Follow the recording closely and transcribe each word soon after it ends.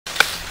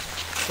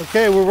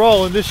Okay, we're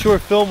rolling. This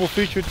short film will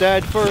feature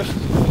Dad first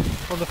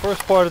on the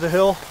first part of the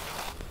hill,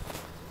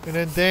 and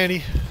then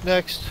Danny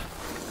next.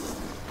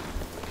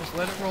 Just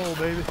let it roll,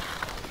 baby.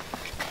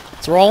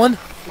 It's rolling?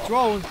 It's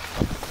rolling.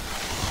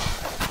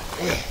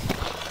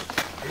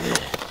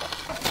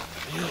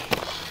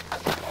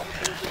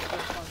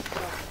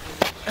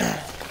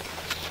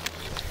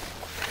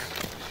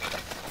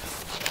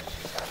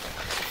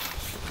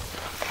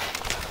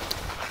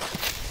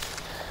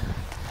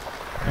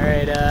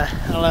 Alright, I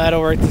don't know how to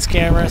work this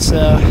camera,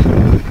 so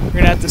we're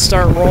gonna have to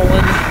start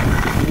rolling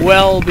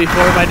well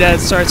before my dad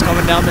starts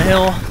coming down the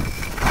hill.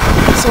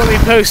 So let me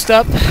post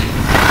up,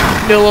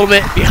 do a little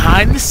bit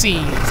behind the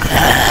scenes.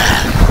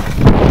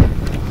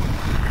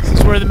 This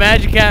is where the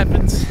magic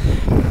happens.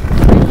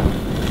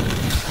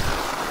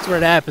 That's where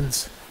it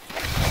happens.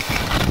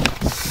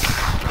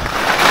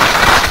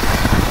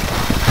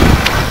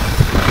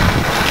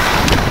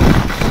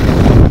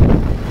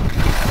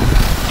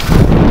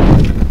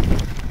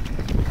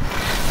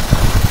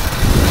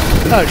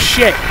 Oh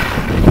shit. I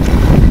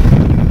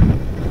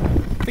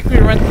think we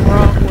went the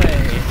wrong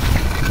way.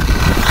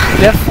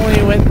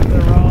 Definitely went the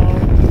wrong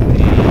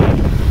way.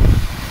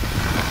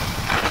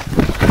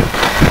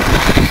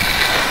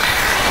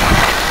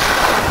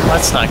 Well,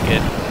 that's not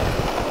good.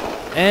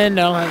 And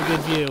I don't have a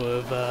good view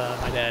of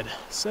my dad.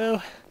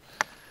 So,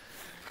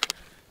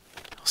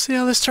 we'll see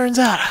how this turns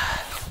out.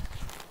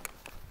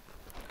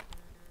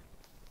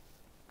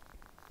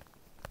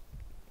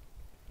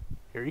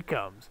 Here he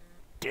comes.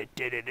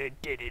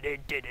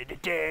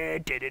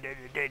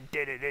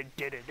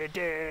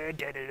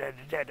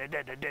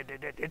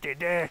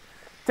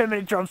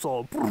 10-minute drum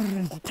solo.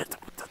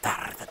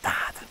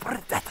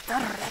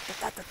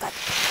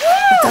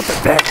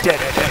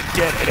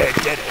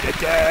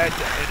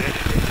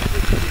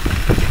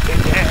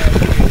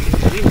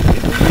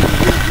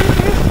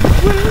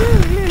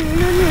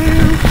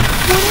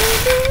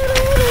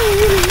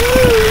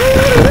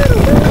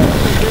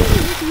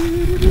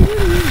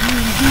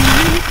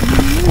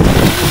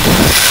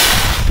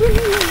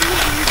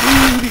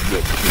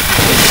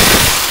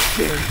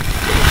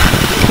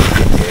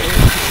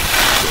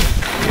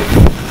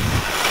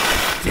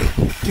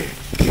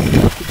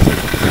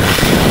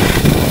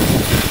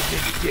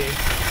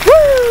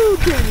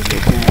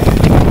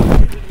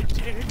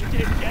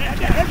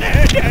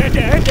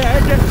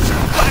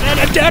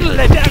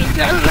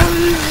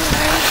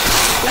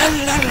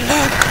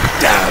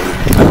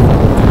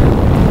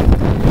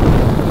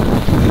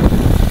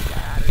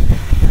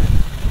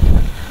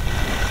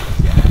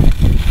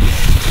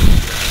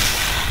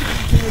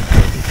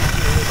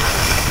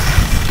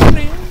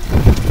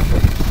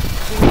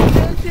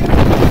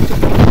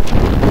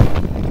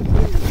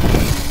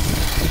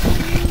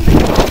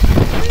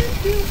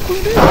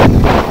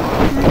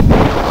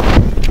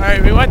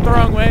 Alright, we went the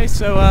wrong way,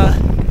 so I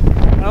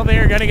don't think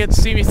you're gonna get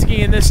to see me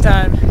skiing this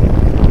time.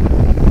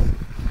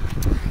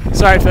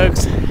 Sorry,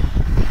 folks.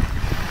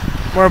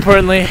 More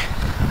importantly,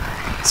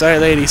 sorry,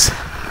 ladies.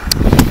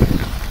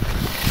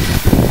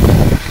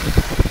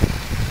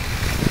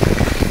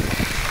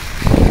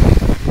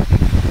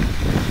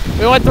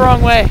 We went the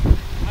wrong way.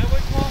 I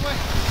went the wrong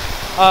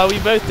way?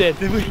 We both did.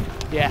 Did we?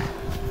 Yeah.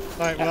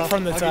 Alright, well,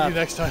 from the I'll top. get you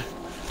next time.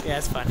 Yeah,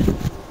 it's fine.